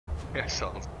Yeah,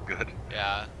 sounds good.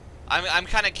 Yeah. I'm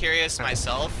kind of curious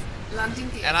myself, Landing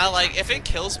gear and I like if it detected.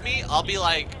 kills me, I'll be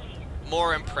like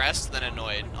more impressed than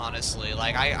annoyed, honestly.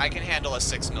 Like I can handle a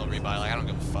 6 mil rebuy, like I don't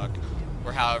give a fuck.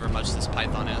 Or however much this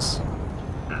Python is.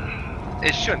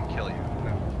 It shouldn't kill you.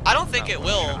 I don't think Not it one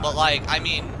will, but shot. like I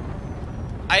mean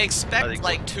I I expect think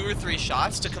what like 2 or 3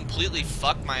 shots to completely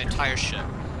fuck my entire ship.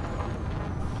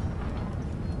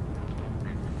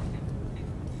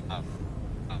 uh,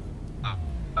 uh, uh,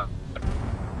 uh,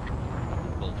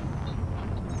 will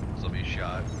will be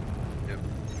shot. Yep.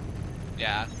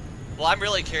 Yeah. Well, I'm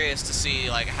really curious to see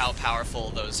like how powerful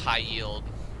those high yield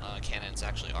cannons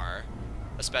actually are,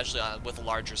 especially with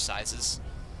larger sizes.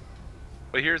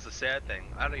 But here's the sad thing: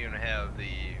 I don't even have the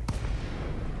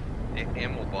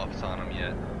ammo buffs on them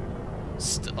yet.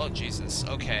 Oh Jesus.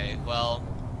 Okay. Well.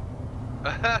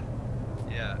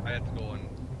 Yeah, I have to go and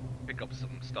pick up some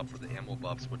stuff for the ammo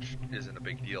buffs, which isn't a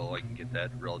big deal. I can get that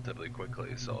relatively quickly.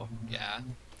 So Yeah.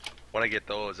 when I get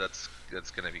those, that's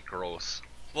gonna be gross.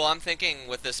 Well, I'm thinking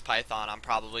with this Python, I'm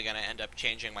probably gonna end up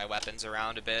changing my weapons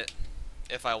around a bit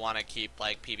if I want to keep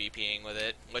like PvPing with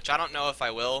it, which I don't know if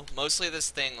I will. Mostly this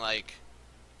thing like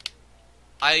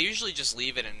I usually just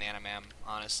leave it in Nanimam,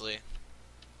 honestly.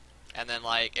 And then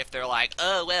like if they're like,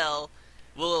 "Oh, well,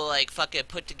 we'll like fucking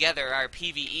put together our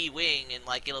PvE wing and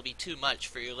like it'll be too much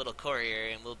for your little courier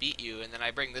and we'll beat you." And then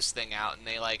I bring this thing out and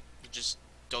they like just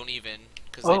don't even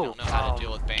because they Oh, don't know how to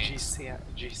deal with Banes.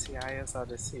 GCI is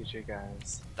out of siege, you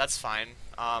guys. That's fine.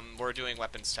 We're doing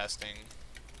weapons testing.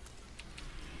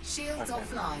 Shields Okay.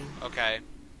 offline. Okay.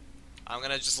 I'm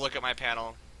gonna just look at my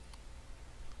panel.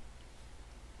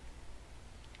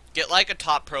 Get like a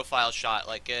top profile shot,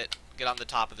 like get on the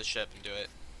top of the ship and do it.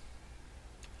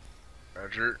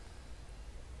 Roger.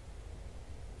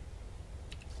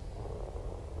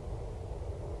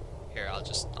 Here,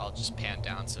 I'll just pan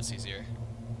down so it's easier.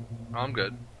 I'm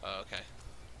good. Oh, okay.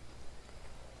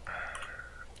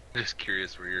 Just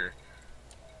curious where you're.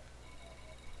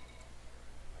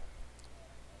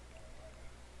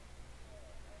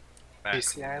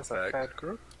 GCI is a Fed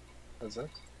group? Is it?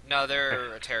 No,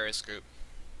 they're a terrorist group.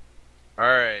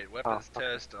 Alright, weapons okay.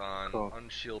 test on Cool.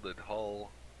 unshielded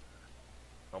hull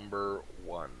number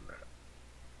 1.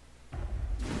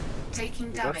 Taking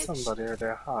You got damage. somebody or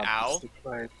their hub Ow. is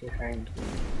deployed behind me.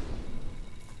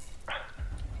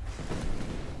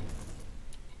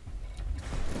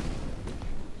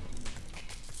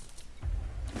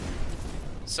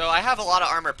 So I have a lot of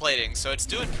armor plating, so it's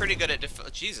doing pretty good at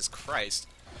Jesus Christ.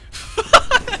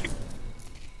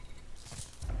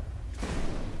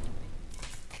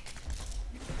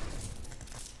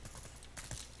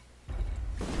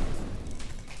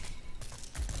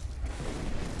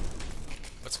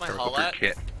 What's my hull at?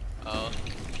 Kit. Oh.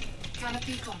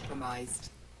 Canopy compromised.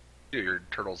 See what your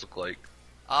turtles look like.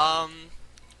 They're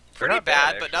Pretty not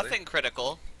bad, bad, but actually. nothing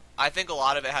critical. I think a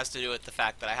lot of it has to do with the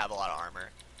fact that I have a lot of armor.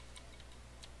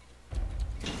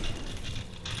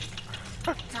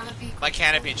 Canopy. My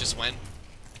canopy just went.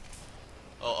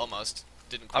 Oh, almost.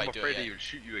 Didn't quite I'm do afraid it he yet. would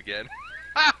shoot you again.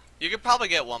 You could probably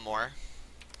get one more.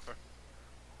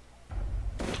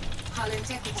 Hull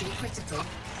integrity critical.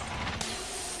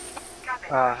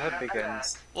 It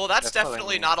begins. Well, that's They're pulling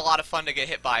definitely me. not a lot of fun to get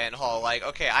hit by in hull. Like,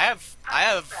 okay, I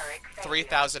have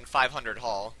 3,500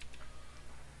 hull,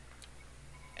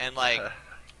 and like,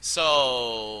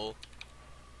 so,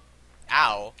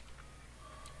 ow.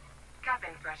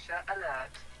 Cabin pressure alert.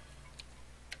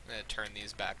 I'm gonna turn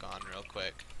these back on real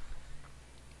quick.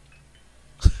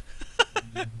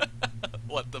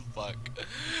 What the fuck?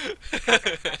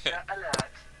 Pressure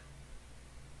alert.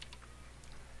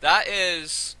 That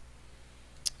is.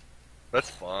 That's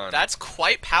fun. That's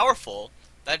quite powerful.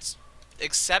 That's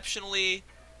exceptionally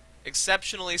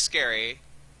scary.